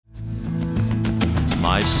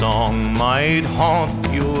My song might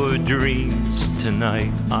haunt your dreams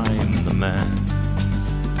tonight. I'm the man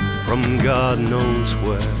from God knows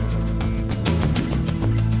where.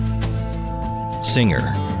 Singer,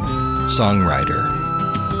 songwriter,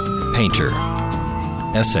 painter,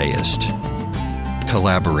 essayist,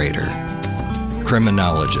 collaborator,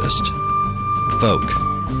 criminologist, folk,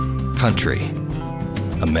 country,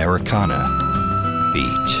 Americana,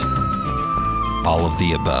 beat. All of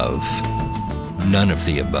the above. None of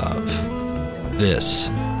the above. This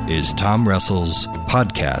is Tom Russell's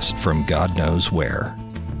podcast from God knows where.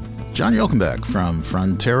 John Yelkenbeck from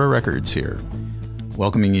Frontera Records here,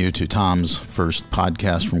 welcoming you to Tom's first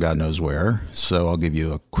podcast from God knows where. So I'll give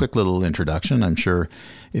you a quick little introduction. I'm sure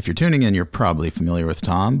if you're tuning in, you're probably familiar with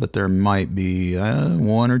Tom, but there might be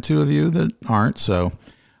one or two of you that aren't. So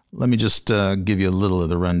let me just give you a little of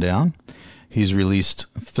the rundown. He's released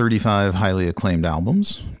 35 highly acclaimed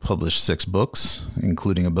albums, published 6 books,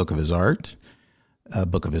 including a book of his art, a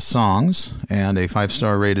book of his songs, and a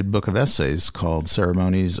 5-star rated book of essays called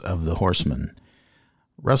Ceremonies of the Horseman.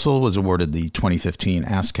 Russell was awarded the 2015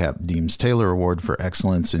 ASCAP Deems Taylor Award for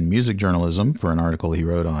Excellence in Music Journalism for an article he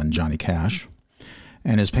wrote on Johnny Cash.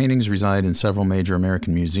 And his paintings reside in several major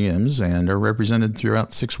American museums and are represented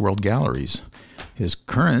throughout 6 world galleries. His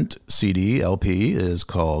current CD, LP, is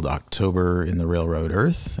called October in the Railroad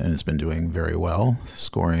Earth, and it's been doing very well,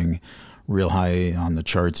 scoring real high on the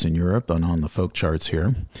charts in Europe and on the folk charts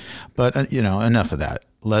here. But, enough of that.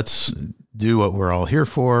 Let's do what we're all here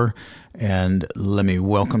for, and let me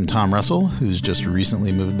welcome Tom Russell, who's just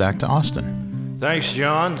recently moved back to Austin. Thanks,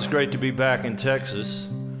 John. It's great to be back in Texas.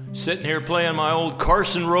 Sitting here playing my old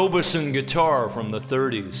Carson Robeson guitar from the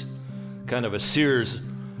 30s. Kind of a Sears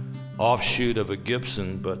offshoot of a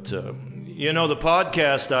Gibson, but the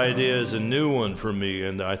podcast idea is a new one for me,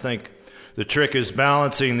 and I think the trick is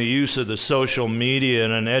balancing the use of the social media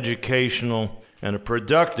in an educational and a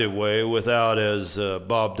productive way without, as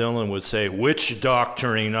Bob Dylan would say,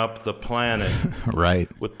 witch-doctoring up the planet. Right.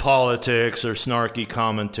 With politics or snarky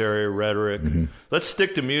commentary or rhetoric. Mm-hmm. Let's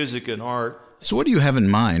stick to music and art. So what do you have in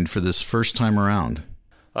mind for this first time around?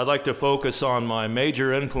 I'd like to focus on my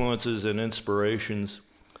major influences and inspirations,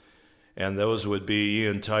 and those would be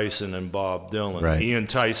Ian Tyson and Bob Dylan. Right. Ian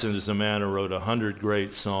Tyson is the man who wrote 100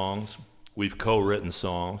 great songs. We've co-written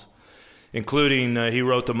songs, including he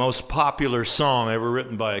wrote the most popular song ever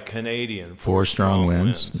written by a Canadian, Four Strong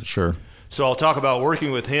Winds. Sure. So I'll talk about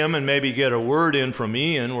working with him and maybe get a word in from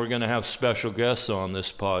Ian. We're going to have special guests on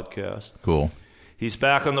this podcast. Cool. He's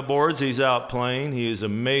back on the boards. He's out playing. He is a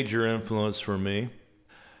major influence for me.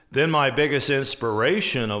 Then my biggest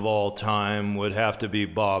inspiration of all time would have to be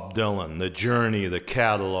Bob Dylan. The journey, the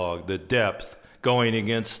catalog, the depth, going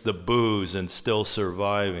against the booze and still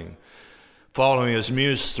surviving. Following his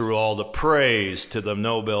muse through all the praise to the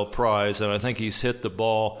Nobel Prize, and I think he's hit the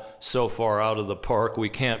ball so far out of the park we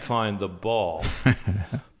can't find the ball.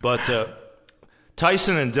 But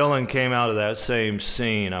Tyson and Dylan came out of that same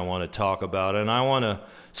scene I want to talk about, and I want to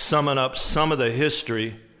summon up some of the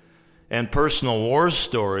history and personal war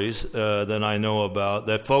stories that I know about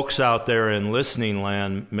that folks out there in listening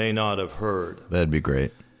land may not have heard. That'd be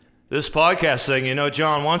great. This podcast thing,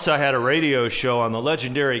 John, once I had a radio show on the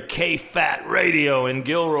legendary K-Fat Radio in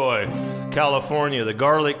Gilroy, California, the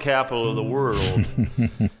garlic capital of the world.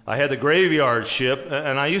 I had the Graveyard Ship,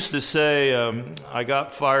 and I used to say I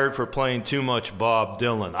got fired for playing too much Bob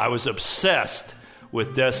Dylan. I was obsessed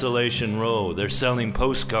with Desolation Row. They're selling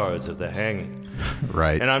postcards of the hanging.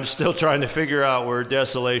 Right. And I'm still trying to figure out where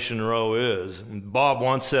Desolation Row is. Bob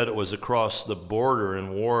once said it was across the border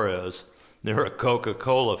in Juarez, near a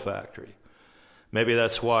Coca-Cola factory. Maybe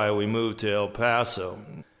that's why we moved to El Paso.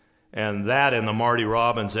 And that in the Marty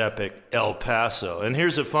Robbins epic, El Paso. And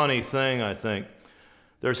here's a funny thing, I think.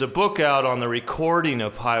 There's a book out on the recording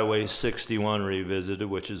of Highway 61 Revisited,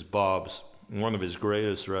 which is Bob's, one of his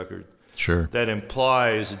greatest records. Sure. That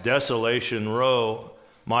implies Desolation Row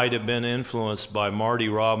might have been influenced by Marty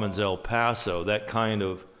Robbins' El Paso, that kind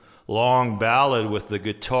of long ballad with the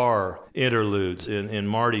guitar interludes, in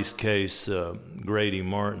Marty's case, Grady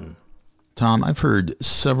Martin. Tom, I've heard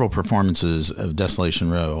several performances of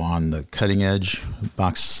Desolation Row on the Cutting Edge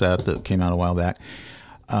box set that came out a while back.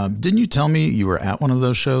 Didn't you tell me you were at one of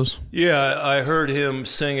those shows? Yeah, I heard him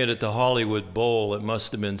sing it at the Hollywood Bowl. It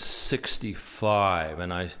must have been 65,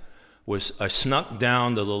 and I snuck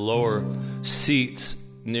down to the lower seats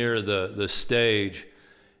near the stage,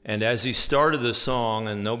 and as he started the song,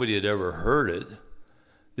 and nobody had ever heard it,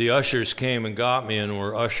 the ushers came and got me and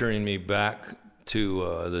were ushering me back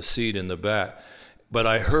to the seat in the back. But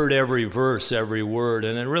I heard every verse, every word,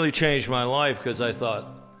 and it really changed my life because I thought,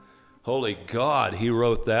 holy God, he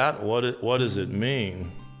wrote that? What does it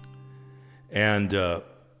mean? And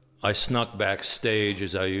I snuck backstage,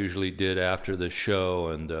 as I usually did after the show,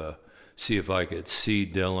 and see if I could see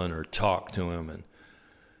Dylan or talk to him. And,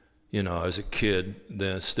 you know, I was a kid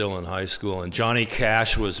then, still in high school, and Johnny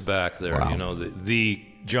Cash was back there. Wow. You know, the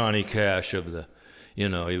Johnny Cash of the, you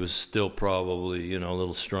know, he was still probably, you know, a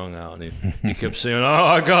little strung out. And he kept saying, oh,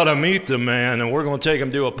 I got to meet the man, and we're going to take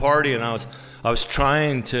him to a party. And I was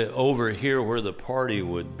trying to overhear where the party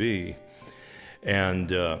would be.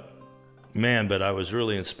 And, man, but I was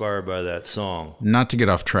really inspired by that song. Not to get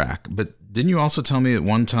off track, but didn't you also tell me at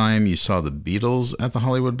one time you saw the Beatles at the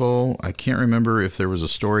Hollywood Bowl? I can't remember if there was a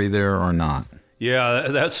story there or not. Yeah,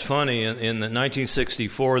 that's funny. In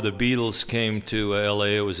 1964, the Beatles came to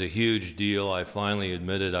L.A. It was a huge deal. I finally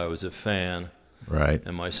admitted I was a fan. Right.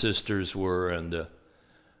 And my sisters were, and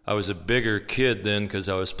I was a bigger kid then because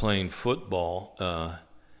I was playing football.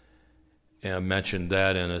 And I mentioned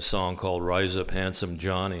that in a song called Rise Up Handsome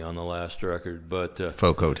Johnny on the last record. But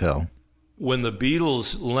Folk Hotel. when the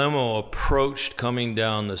Beatles limo approached coming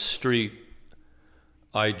down the street,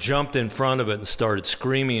 I jumped in front of it and started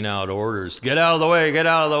screaming out orders. Get out of the way, get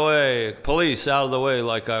out of the way. Police, out of the way,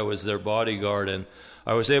 like I was their bodyguard. And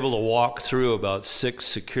I was able to walk through about 6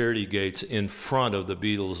 security gates in front of the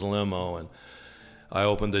Beatles limo. And I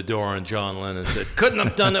opened the door and John Lennon said, couldn't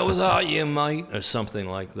have done it without you, mate, or something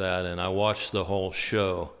like that. And I watched the whole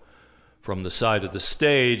show from the side of the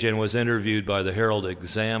stage and was interviewed by the Herald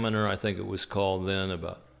Examiner, I think it was called then,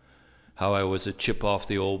 about how I was a chip off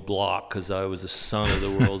the old block because I was the son of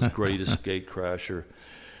the world's greatest gatecrasher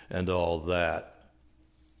and all that.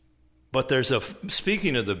 But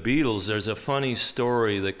speaking of the Beatles, there's a funny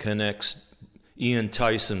story that connects Ian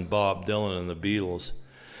Tyson, Bob Dylan, and the Beatles.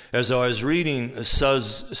 As I was reading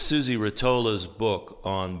Susie Rotola's book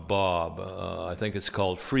on Bob, I think it's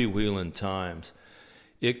called Freewheelin' Times,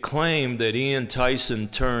 it claimed that Ian Tyson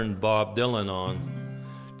turned Bob Dylan on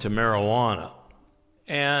to marijuana.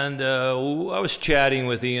 And I was chatting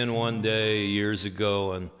with Ian one day years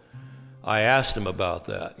ago, and I asked him about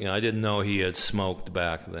that. You know, I didn't know he had smoked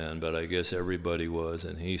back then, but I guess everybody was.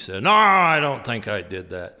 And he said, no, I don't think I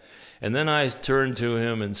did that. And then I turned to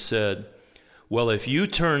him and said, well, if you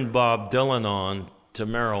turned Bob Dylan on to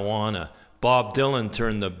marijuana, Bob Dylan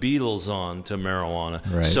turned the Beatles on to marijuana.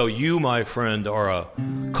 Right. So you, my friend, are a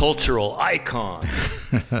cultural icon.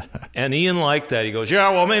 And Ian liked that. He goes, yeah,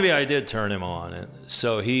 well, maybe I did turn him on. And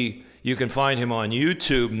so you can find him on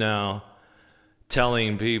YouTube now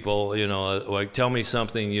telling people, you know, like, tell me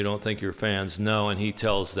something you don't think your fans know. And he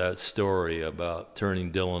tells that story about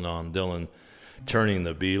turning Dylan on, Dylan turning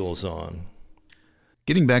the Beatles on.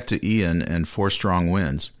 Getting back to Ian and 4 Strong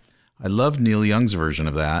Winds, I loved Neil Young's version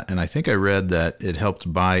of that, and I think I read that it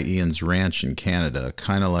helped buy Ian's ranch in Canada,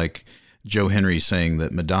 kind of like Joe Henry saying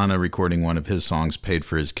that Madonna recording one of his songs paid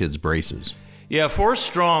for his kids' braces. Yeah, 4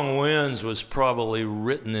 Strong Winds was probably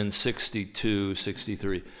written in 62,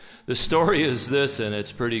 63. The story is this, and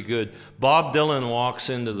it's pretty good. Bob Dylan walks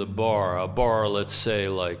into the bar, a bar, let's say,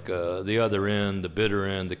 like the other end, the bitter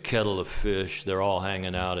end, the Kettle of Fish. They're all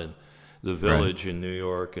hanging out in the Village in New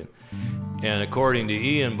York. And according to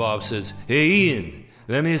Ian, Bob says, hey, Ian,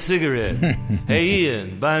 let me a cigarette. Hey,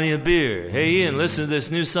 Ian, buy me a beer. Hey, Ian, listen to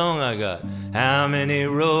this new song I got. How many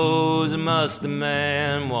roads must a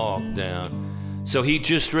man walk down? So he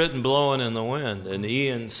just written Blowing in the Wind, and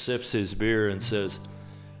Ian sips his beer and says,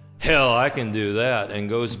 hell, I can do that, and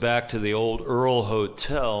goes back to the old Earl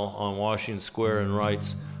Hotel on Washington Square and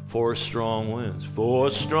writes 4 Strong Winds,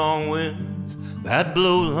 4 strong winds that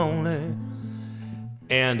blow lonely.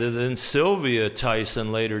 And then Sylvia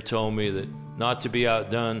Tyson later told me that, not to be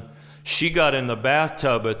outdone, she got in the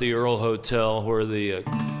bathtub at the Earl Hotel where the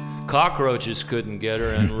cockroaches couldn't get her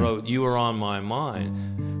and wrote, you were on my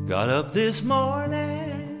mind. Got up this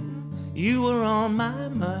morning, you were on my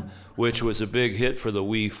mind, which was a big hit for the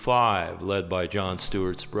We Five, led by Jon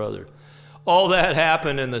Stewart's brother. All that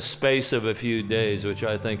happened in the space of a few days, which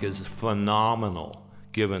I think is phenomenal,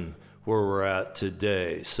 given where we're at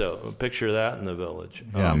today. So picture that in the Village.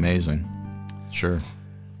 Yeah, amazing. Sure.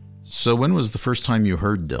 So when was the first time you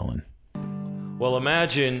heard Dylan? Well,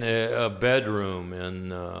 imagine a bedroom in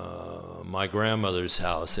my grandmother's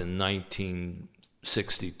house in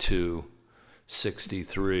 1962,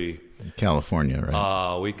 63. California,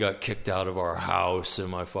 right? We got kicked out of our house, and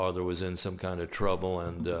my father was in some kind of trouble,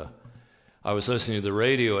 and I was listening to the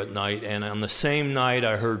radio at night, and on the same night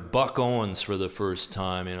I heard Buck Owens for the first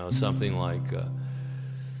time, you know, something like,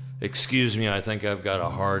 excuse me, I think I've got a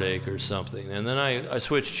heartache or something. And then I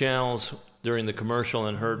switched channels during the commercial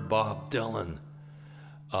and heard Bob Dylan.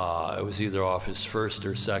 It was either off his first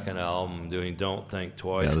or second album, doing Don't Think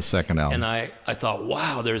Twice. Yeah, the second album. And I thought,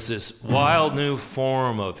 wow, there's this wild new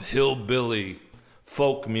form of hillbilly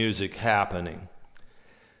folk music happening.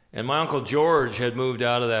 And my Uncle George had moved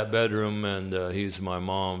out of that bedroom, and he's my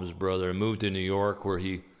mom's brother, and moved to New York, where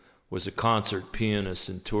he was a concert pianist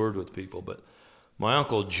and toured with people. But my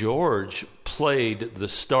Uncle George played the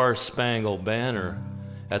Star-Spangled Banner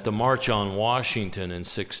at the March on Washington in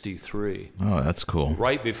 '63. Oh, that's cool.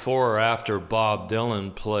 Right before or after Bob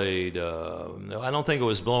Dylan played, I don't think it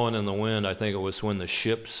was Blowing in the Wind, I think it was When the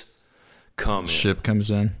Ships Come In. Ship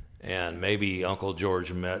comes in. And maybe Uncle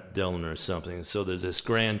George met Dylan or something. So there's this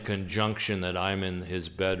grand conjunction that I'm in his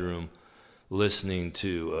bedroom listening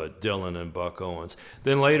to Dylan and Buck Owens.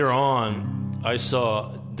 Then later on, I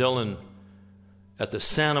saw Dylan at the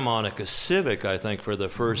Santa Monica Civic, I think, for the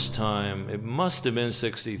first time. It must have been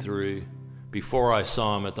 '63, before I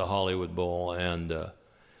saw him at the Hollywood Bowl. And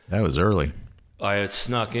that was early. I had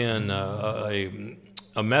snuck in,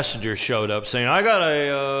 a messenger showed up saying, I got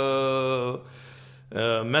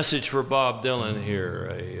a message for Bob Dylan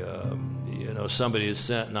here. Somebody has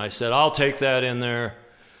sent, and I said, I'll take that in there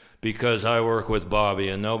because I work with Bobby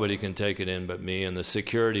and nobody can take it in but me. And the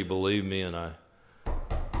security believed me, and I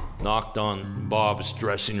knocked on Bob's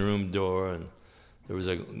dressing room door, and there was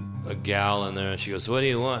a gal in there, and she goes, what do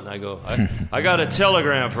you want? And I go, I got a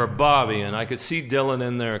telegram for Bobby. And I could see Dylan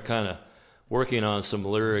in there kind of working on some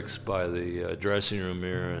lyrics by the dressing room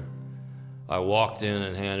mirror, and I walked in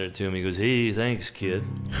and handed it to him. He goes, hey, thanks, kid.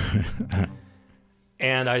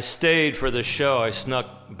 And I stayed for the show. I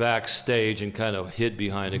snuck backstage and kind of hid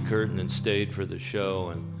behind a curtain and stayed for the show.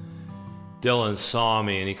 And Dylan saw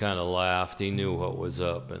me, and he kind of laughed. He knew what was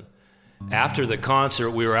up. And after the concert,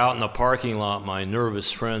 we were out in the parking lot, my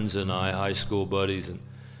nervous friends and I, high school buddies. And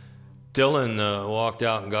Dylan walked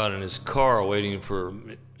out and got in his car waiting for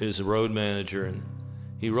his road manager. And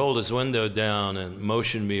he rolled his window down and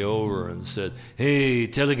motioned me over and said, hey,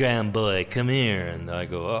 telegram boy, come here. And I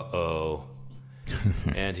go, uh-oh.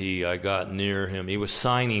 And I got near him. He was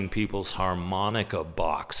signing people's harmonica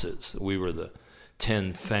boxes. We were the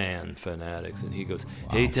 10 fanatics. And he goes,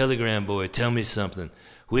 hey, telegram boy, tell me something.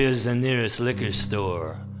 Where's the nearest liquor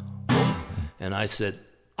store? And I said,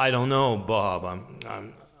 I don't know, Bob.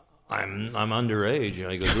 I'm underage.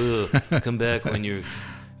 And he goes, ugh, come back when you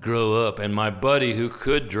grow up. And my buddy who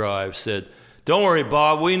could drive said, don't worry,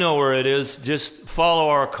 Bob, we know where it is. Just follow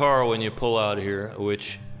our car when you pull out here,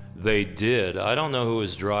 which they did. I don't know who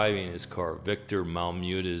was driving his car, Victor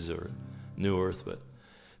Malmutas or Neuwirth, but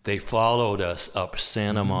they followed us up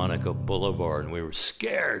Santa Monica Boulevard, and we were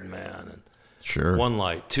scared, man. And sure. One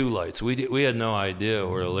light, two lights. We had no idea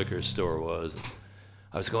where the liquor store was.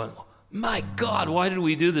 I was going, my God, why did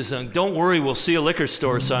we do this? And don't worry, we'll see a liquor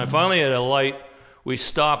store sign. Finally, at a light, we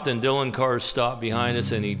stopped, and Dylan Carr stopped behind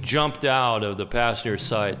us, and he jumped out of the passenger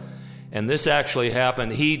side. And this actually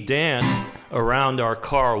happened. He danced around our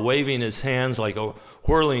car, waving his hands like a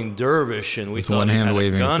whirling dervish, and we with thought one he hand had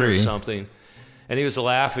waving a gun free. or something. And he was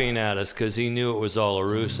laughing at us because he knew it was all a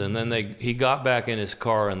ruse. And then he got back in his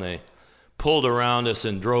car, and they pulled around us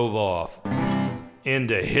and drove off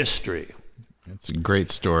into history. It's a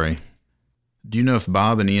great story. Do you know if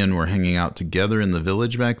Bob and Ian were hanging out together in the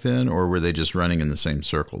Village back then, or were they just running in the same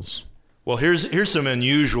circles? Well, here's some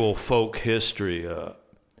unusual folk history that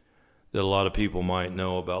a lot of people might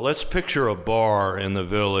know about. Let's picture a bar in the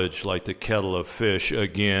Village like the Kettle of Fish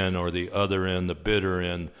again, or the other end, the bitter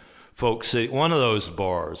end, Folk City. One of those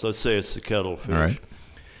bars. Let's say it's the Kettle of Fish. All right.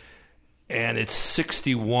 And it's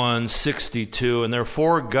 61, 62, and there are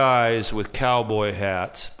 4 guys with cowboy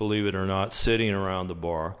hats, believe it or not, sitting around the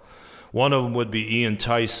bar. One of them would be Ian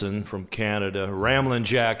Tyson from Canada, Ramblin'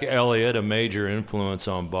 Jack Elliott, a major influence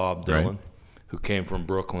on Bob Dylan, Right. who came from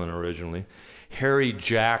Brooklyn originally. Harry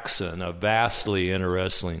Jackson, a vastly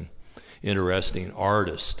interesting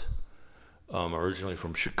artist, originally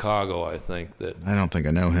from Chicago, I think, that I don't think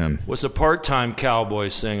I know him. was a part-time cowboy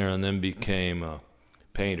singer and then became a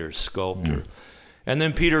painter, sculptor. And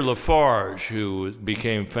then Peter Lafarge, who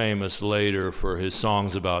became famous later for his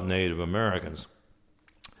songs about Native Americans.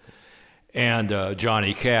 And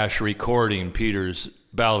Johnny Cash recording Peter's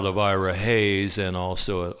Ballad of Ira Hayes and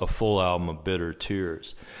also a full album of Bitter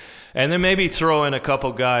Tears. And then maybe throw in a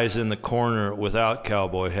couple guys in the corner without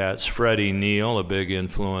cowboy hats. Freddie Neal, a big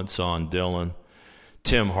influence on Dylan.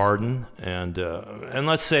 Tim Hardin. And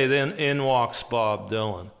let's say then in walks Bob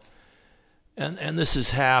Dylan. And this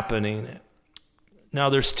is happening. Now,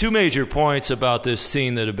 there's 2 major points about this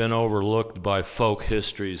scene that have been overlooked by folk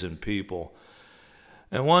histories and people.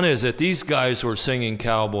 And one is that these guys were singing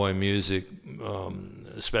cowboy music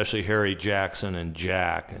especially Harry Jackson and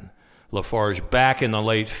Jack and LaFarge, back in the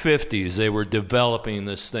late 50s, they were developing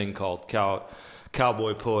this thing called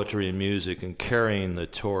cowboy poetry and music and carrying the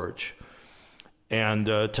torch. And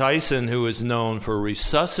Tyson, who is known for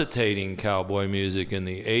resuscitating cowboy music in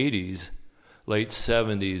the 80s, late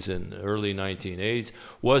 70s and early 1980s,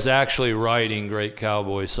 was actually writing great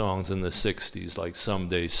cowboy songs in the 60s, like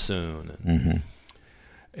Someday Soon,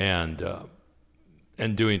 and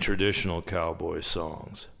doing traditional cowboy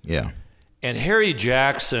songs. Yeah. And Harry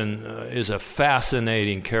Jackson is a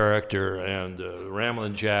fascinating character, and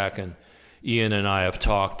Ramblin' Jack and Ian and I have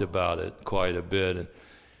talked about it quite a bit. And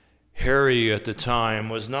Harry at the time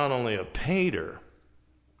was not only a painter,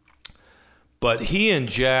 but he and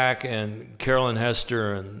Jack and Carolyn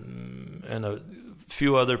Hester and a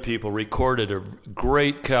few other people recorded a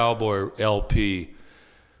great cowboy LP.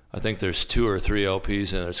 I think there's 2 or 3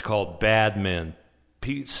 LPs in it. It's called Bad Men.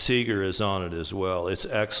 Pete Seeger is on it as well. It's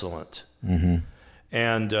excellent. Mm-hmm.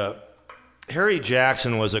 And Harry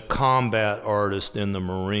Jackson was a combat artist in the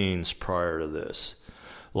Marines prior to this,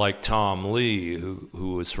 like Tom Lee,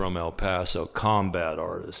 who was from El Paso, combat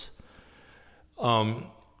artist.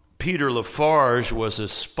 Peter LaFarge was a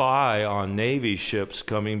spy on Navy ships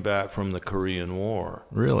coming back from the Korean War.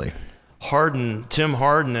 Really? Tim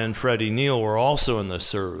Hardin and Freddie Neal were also in the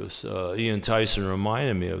service. Ian Tyson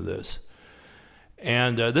reminded me of this.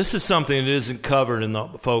 And this is something that isn't covered in the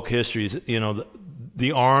folk histories,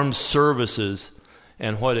 the armed services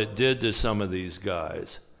and what it did to some of these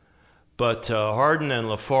guys. But Hardin and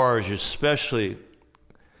LaFarge especially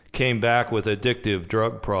came back with addictive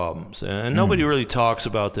drug problems. And nobody really talks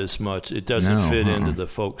about this much. It doesn't fit into the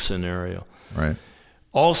folk scenario. Right.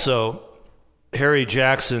 Also, Harry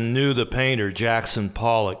Jackson knew the painter Jackson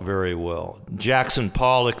Pollock very well. Jackson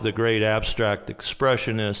Pollock, the great abstract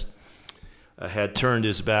expressionist, had turned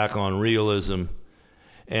his back on realism,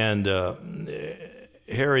 and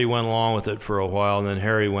Harry went along with it for a while, and then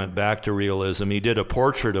Harry went back to realism. He did a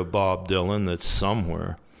portrait of Bob Dylan that's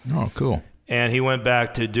somewhere. Oh, cool. And he went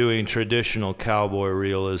back to doing traditional cowboy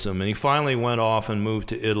realism, and he finally went off and moved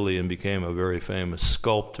to Italy and became a very famous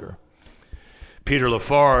sculptor. Peter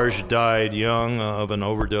LaFarge died young of an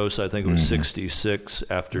overdose, I think it was 66,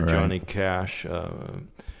 after Johnny Cash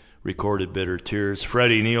recorded Bitter Tears.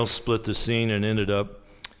 Freddie Neal split the scene and ended up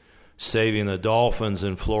saving the Dolphins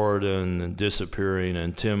in Florida and disappearing,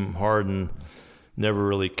 and Tim Hardin never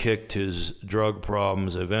really kicked his drug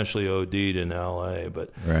problems, eventually OD'd in L.A.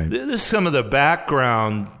 But this is some of the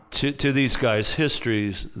background to these guys'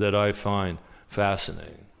 histories that I find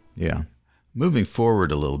fascinating. Yeah. Moving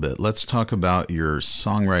forward a little bit, let's talk about your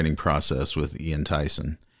songwriting process with Ian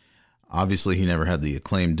Tyson. Obviously, he never had the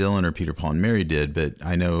acclaimed Dylan or Peter, Paul and Mary did, but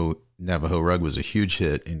I know Navajo Rug was a huge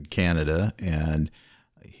hit in Canada, and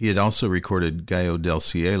he had also recorded Gallo del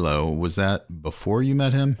Cielo. Was that before you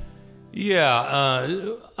met him?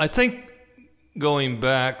 Yeah, I think going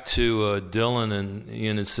back to Dylan and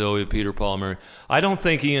Ian and Sylvia, Peter, Paul, and Mary, I don't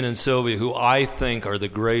think Ian and Sylvia, who I think are the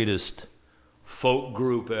greatest folk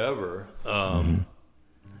group ever,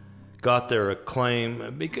 got their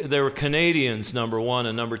acclaim. They were Canadians, number one,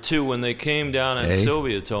 and number two, when they came down, and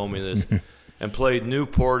Sylvia told me this, and played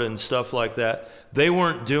Newport and stuff like that, they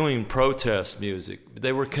weren't doing protest music.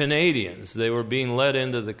 They were Canadians. They were being let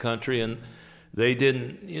into the country, and they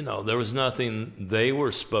didn't, there was nothing they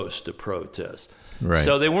were supposed to protest. Right.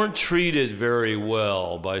 So they weren't treated very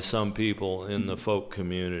well by some people in the folk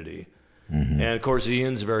community. Mm-hmm. And, of course,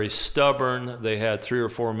 Ian's very stubborn. They had 3 or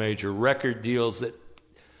 4 major record deals. That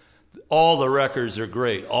all the records are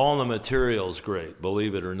great. All the material's great,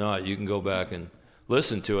 believe it or not. You can go back and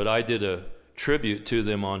listen to it. I did a tribute to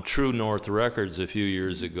them on True North Records a few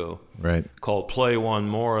years ago, called Play One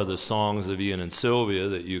More, of the songs of Ian and Sylvia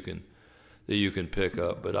that you can pick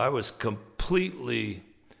up. But I was completely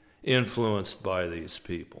influenced by these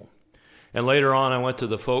people. And later on, I went to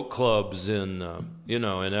the folk clubs in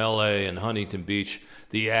L.A. and Huntington Beach,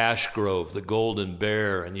 the Ash Grove, the Golden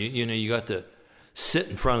Bear, and you got to sit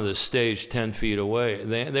in front of the stage 10 feet away.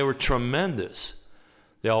 They were tremendous.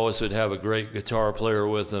 They always would have a great guitar player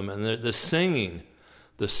with them, and the singing,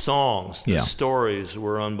 the songs, the stories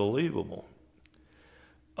were unbelievable.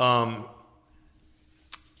 And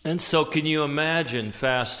so can you imagine,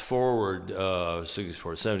 fast forward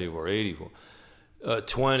 64, 74, 84,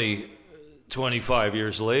 25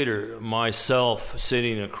 years later, myself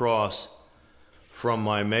sitting across from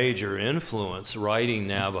my major influence writing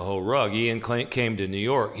Navajo Rug. Ian came to New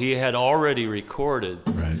York. He had already recorded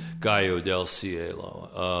Gallo del Cielo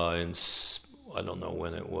in, I don't know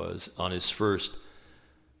when it was, on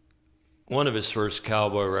one of his first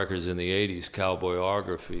cowboy records in the 80s,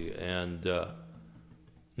 Cowboyography. And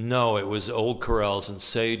No, it was Old Corrals and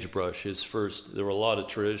Sagebrush, his first. There were a lot of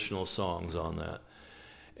traditional songs on that.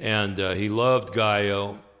 And he loved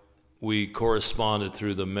Gayo. We corresponded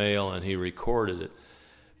through the mail, and he recorded it.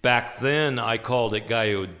 Back then, I called it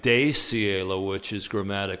Gallo de Cielo, which is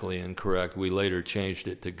grammatically incorrect. We later changed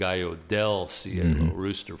it to Gallo del Cielo,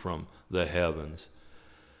 rooster from the heavens.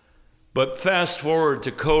 But fast forward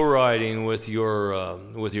to co-writing with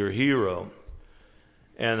your hero,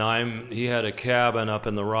 and he had a cabin up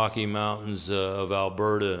in the Rocky Mountains of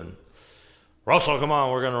Alberta, and Russell, come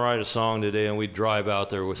on, we're going to write a song today, and we'd drive out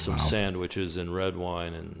there with some sandwiches and red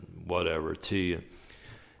wine and whatever, tea.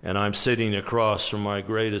 And I'm sitting across from my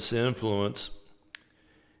greatest influence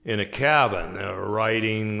in a cabin,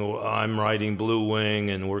 writing. I'm writing Blue Wing,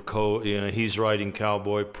 and he's writing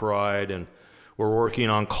Cowboy Pride, and we're working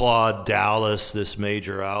on Claude Dallas, this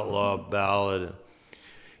major outlaw ballad.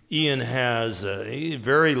 Ian has a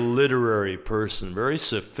very literary person, very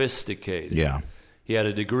sophisticated. Yeah. He had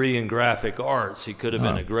a degree in graphic arts. He could have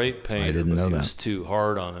been a great painter. I didn't know he that. was too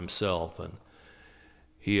hard on himself, and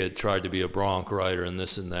he had tried to be a bronc writer and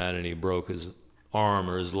this and that, and he broke his arm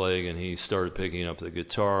or his leg, and he started picking up the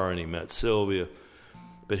guitar, and he met Sylvia.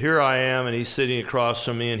 But here I am, and he's sitting across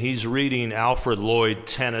from me, and he's reading Alfred Lloyd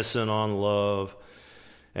Tennyson on love,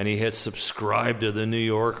 and he had subscribed to the New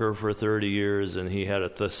Yorker for 30 years, and he had a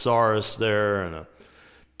thesaurus there, and a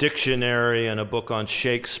dictionary, and a book on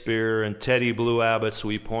Shakespeare, and Teddy Blue Abbott's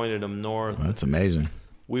We Pointed 'Em North. That's amazing.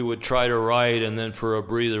 We would try to write, and then for a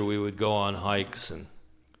breather, we would go on hikes, and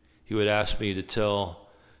he would ask me to tell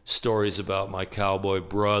stories about my cowboy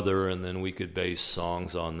brother, and then we could base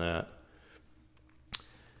songs on that.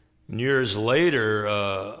 And years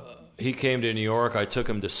later, he came to New York. I took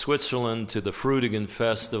him to Switzerland to the Frutigen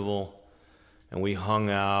Festival, and we hung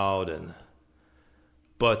out.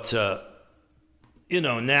 But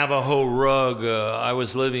Navajo Rug, I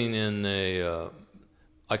was living in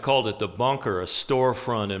I called it the Bunker, a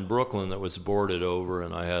storefront in Brooklyn that was boarded over,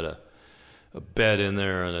 and I had a bed in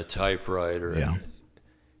there and a typewriter. Yeah.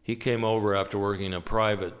 He came over after working a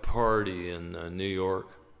private party in New York,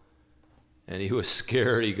 and he was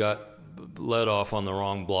scared. He got let off on the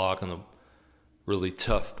wrong block in a really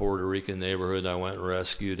tough Puerto Rican neighborhood. I went and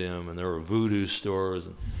rescued him, and there were voodoo stores.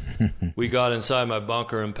 And we got inside my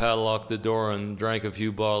bunker and padlocked the door and drank a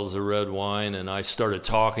few bottles of red wine, and I started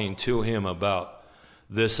talking to him about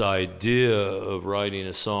this idea of writing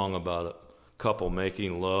a song about a couple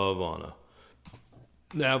making love on a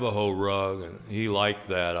Navajo rug, and he liked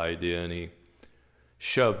that idea, and he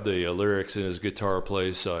shoved the lyrics in his guitar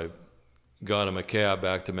place. So I got him a cab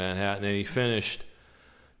back to Manhattan, and he finished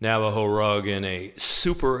Navajo Rug in a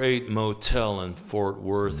Super 8 motel in Fort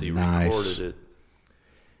Worth. He recorded it,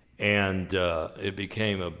 and it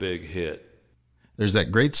became a big hit. There's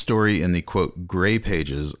that great story in the, quote, gray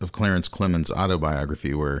pages of Clarence Clemons'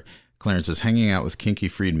 autobiography where Clarence is hanging out with Kinky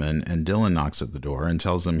Friedman, and Dylan knocks at the door and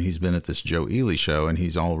tells him he's been at this Joe Ely show, and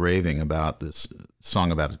he's all raving about this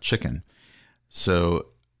song about a chicken. So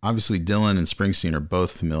obviously Dylan and Springsteen are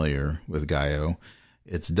both familiar with Gayo.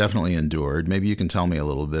 It's definitely endured. Maybe you can tell me a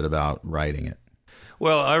little bit about writing it.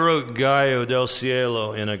 Well, I wrote Gallo del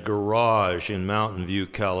Cielo in a garage in Mountain View,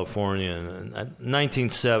 California in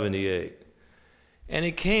 1978. And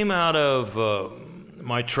it came out of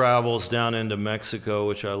my travels down into Mexico,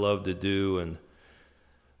 which I love to do, and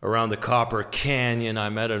around the Copper Canyon. I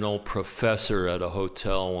met an old professor at a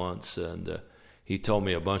hotel once, and he told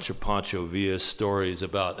me a bunch of Pancho Villa stories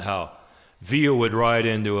about how Villa would ride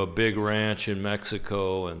into a big ranch in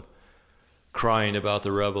Mexico and crying about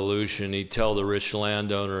the revolution. He'd tell the rich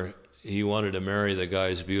landowner he wanted to marry the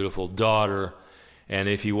guy's beautiful daughter, and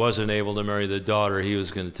if he wasn't able to marry the daughter, he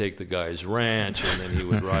was going to take the guy's ranch, and then he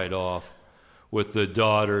would ride off with the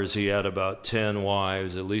daughters. He had about 10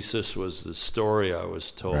 wives. At least this was the story I was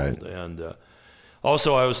told. Right. And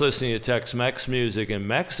also, I was listening to Tex-Mex music and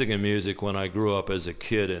Mexican music when I grew up as a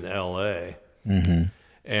kid in L.A. Mm-hmm.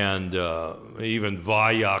 And even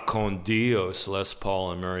Vaya con Dios, Les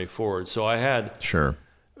Paul and Mary Ford. So I had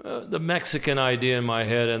the Mexican idea in my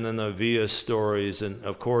head, and then the Villa stories, and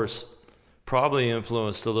of course, probably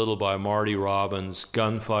influenced a little by Marty Robbins'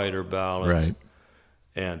 gunfighter ballads. Right.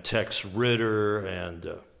 And Tex Ritter, and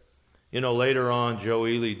later on Joe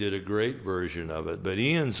Ely did a great version of it, but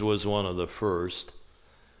Ian's was one of the first.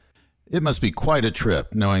 It must be quite a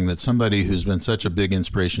trip knowing that somebody who's been such a big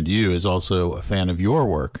inspiration to you is also a fan of your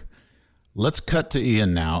work. Let's cut to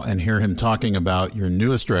Ian now and hear him talking about your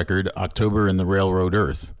newest record, October in the Railroad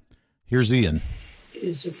Earth. Here's Ian.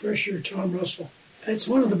 It's a fresher Tom Russell. It's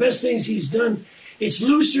one of the best things he's done. It's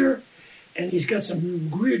looser, and he's got some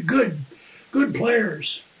good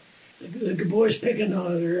players. The boys picking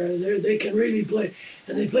on it, they can really play.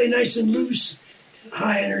 And they play nice and loose,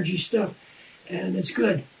 high energy stuff. And it's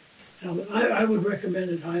good. I would recommend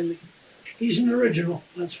it highly. He's an original,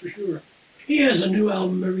 that's for sure. He has a new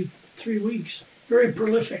album every 3 weeks. Very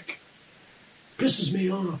prolific. Pisses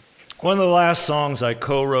me off. One of the last songs I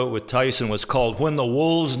co-wrote with Tyson was called When the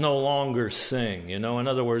Wolves No Longer Sing. You know, in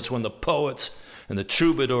other words, when the poets and the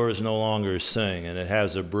troubadours no longer sing. And it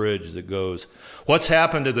has a bridge that goes, what's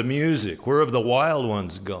happened to the music? Where have the wild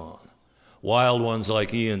ones gone? Wild ones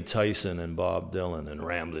like Ian Tyson and Bob Dylan and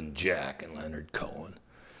Ramblin' Jack and Leonard Cohen.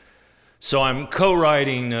 So I'm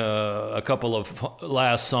co-writing a couple of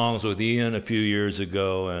last songs with Ian a few years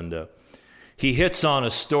ago, and he hits on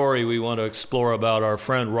a story we want to explore about our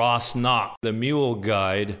friend Ross Knox, the mule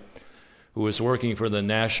guide who was working for the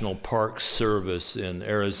National Park Service in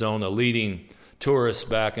Arizona, leading tourists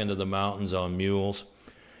back into the mountains on mules.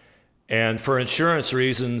 And for insurance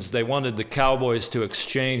reasons, they wanted the cowboys to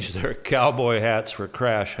exchange their cowboy hats for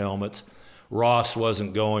crash helmets. Ross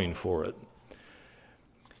wasn't going for it.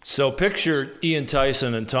 So picture Ian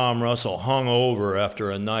Tyson and Tom Russell hung over after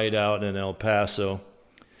a night out in El Paso.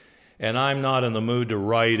 And I'm not in the mood to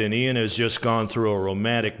write, and Ian has just gone through a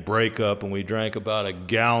romantic breakup, and we drank about a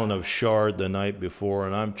gallon of Chard the night before,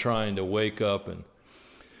 and I'm trying to wake up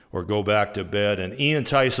or go back to bed, and Ian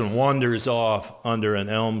Tyson wanders off under an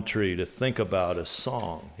elm tree to think about a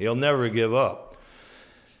song. He'll never give up.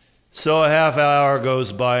 So a half hour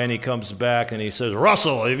goes by, and he comes back, and he says,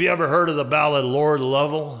 Russell, have you ever heard of the ballad Lord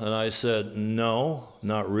Lovell? And I said, no,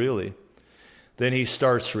 not really. Then he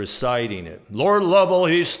starts reciting it. Lord Lovell,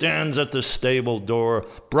 he stands at the stable door,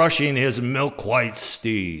 brushing his milk-white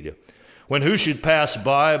steed, when who should pass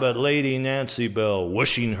by but Lady Nancy Bell,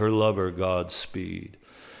 wishing her lover Godspeed.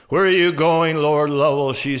 Where are you going, Lord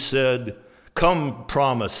Lovell, she said. Come,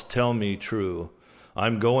 promise, tell me true.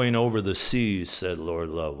 I'm going over the seas, said Lord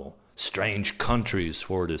Lovell, strange countries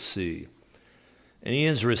for to see. And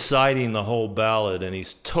Ian's reciting the whole ballad, and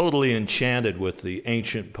he's totally enchanted with the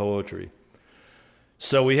ancient poetry.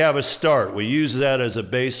 So we have a start. We use that as a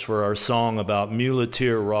base for our song about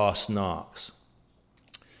muleteer Ross Knox.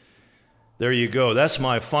 There you go. That's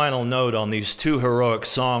my final note on these two heroic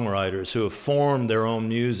songwriters who have formed their own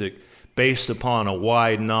music based upon a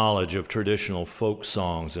wide knowledge of traditional folk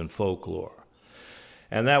songs and folklore.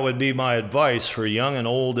 And that would be my advice for young and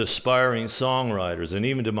old aspiring songwriters, and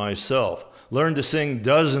even to myself. Learn to sing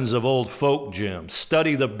dozens of old folk gems.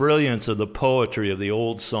 Study the brilliance of the poetry of the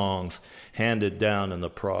old songs handed down in the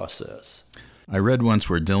process. I read once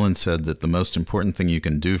where Dylan said that the most important thing you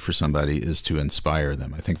can do for somebody is to inspire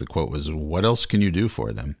them. I think the quote was, what else can you do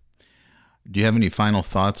for them? Do you have any final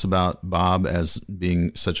thoughts about Bob as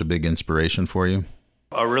being such a big inspiration for you?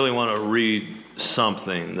 I really want to read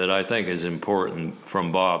something that I think is important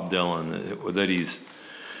from Bob Dylan, that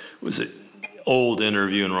was an old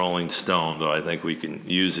interview in Rolling Stone, but I think we can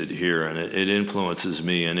use it here, and it influences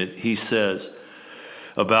me. And he says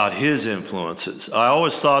about his influences, I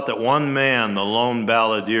always thought that one man, the lone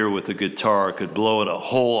balladeer with the guitar, could blow a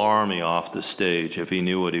whole army off the stage if he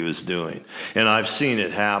knew what he was doing. And I've seen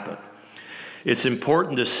it happen. It's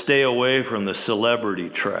important to stay away from the celebrity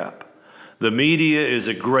trap. The media is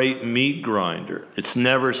a great meat grinder. It's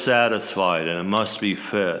never satisfied, and it must be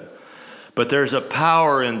fed. But there's a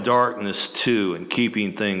power in darkness, too, in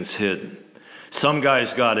keeping things hidden. Some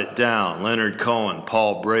guys got it down. Leonard Cohen,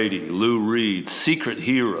 Paul Brady, Lou Reed, secret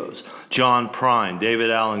heroes, John Prine, David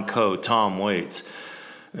Allan Coe, Tom Waits.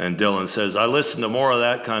 And Dylan says, I listen to more of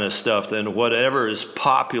that kind of stuff than whatever is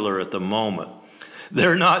popular at the moment.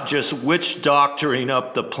 They're not just witch doctoring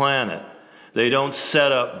up the planet. They don't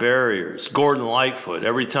set up barriers. Gordon Lightfoot,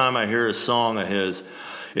 every time I hear a song of his,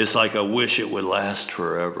 it's like I wish it would last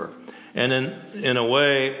forever. And in a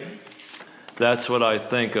way, that's what I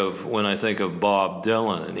think of when I think of Bob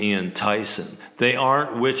Dylan and Ian Tyson. They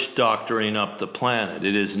aren't witch doctoring up the planet.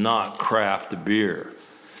 It is not craft beer,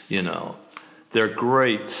 you know. They're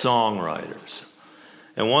great songwriters.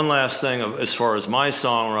 And one last thing, as far as my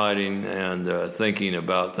songwriting and thinking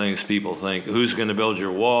about things people think, who's going to build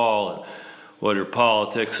your wall, and what are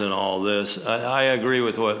politics and all this, I agree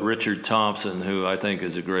with what Richard Thompson, who I think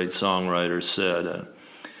is a great songwriter, said,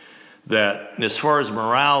 that as far as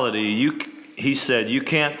morality, he said, you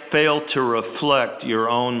can't fail to reflect your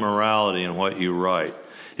own morality in what you write.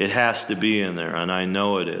 It has to be in there, and I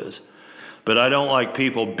know it is. But I don't like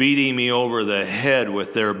people beating me over the head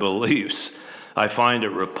with their beliefs. I find it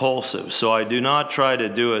repulsive, so I do not try to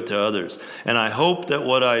do it to others. And I hope that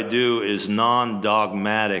what I do is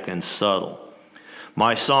non-dogmatic and subtle.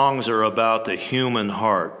 My songs are about the human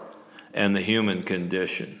heart and the human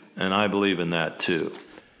condition, and I believe in that too.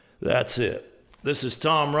 That's it. This is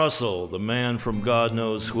Tom Russell, the man from God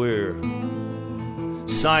knows where,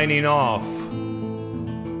 signing off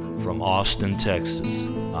from Austin, Texas.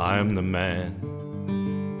 I'm the man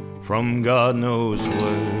from God knows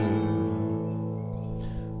where.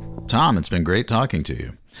 Tom, it's been great talking to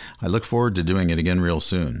you. I look forward to doing it again real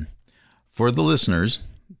soon. For the listeners,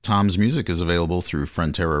 Tom's music is available through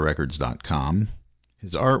fronterarecords.com.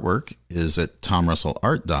 His artwork is at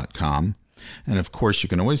tomrussellart.com. And of course, you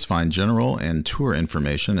can always find general and tour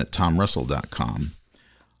information at tomrussell.com.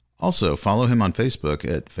 Also, follow him on Facebook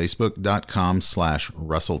at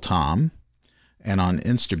facebook.com/RussellTom and on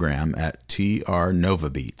Instagram at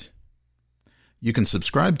trnovabeat. You can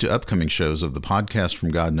subscribe to upcoming shows of the podcast from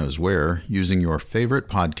God Knows Where using your favorite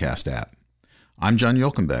podcast app. I'm John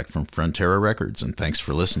Yolkenbeck from Frontera Records, and thanks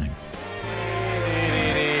for listening.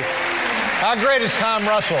 How great is Tom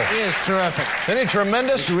Russell? He is terrific. Isn't he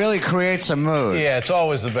tremendous? He really creates a mood. Yeah, it's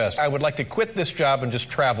always the best. I would like to quit this job and just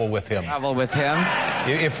travel with him. Travel with him?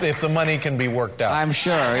 If the money can be worked out. I'm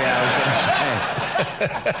sure, yeah, I was going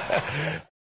to say.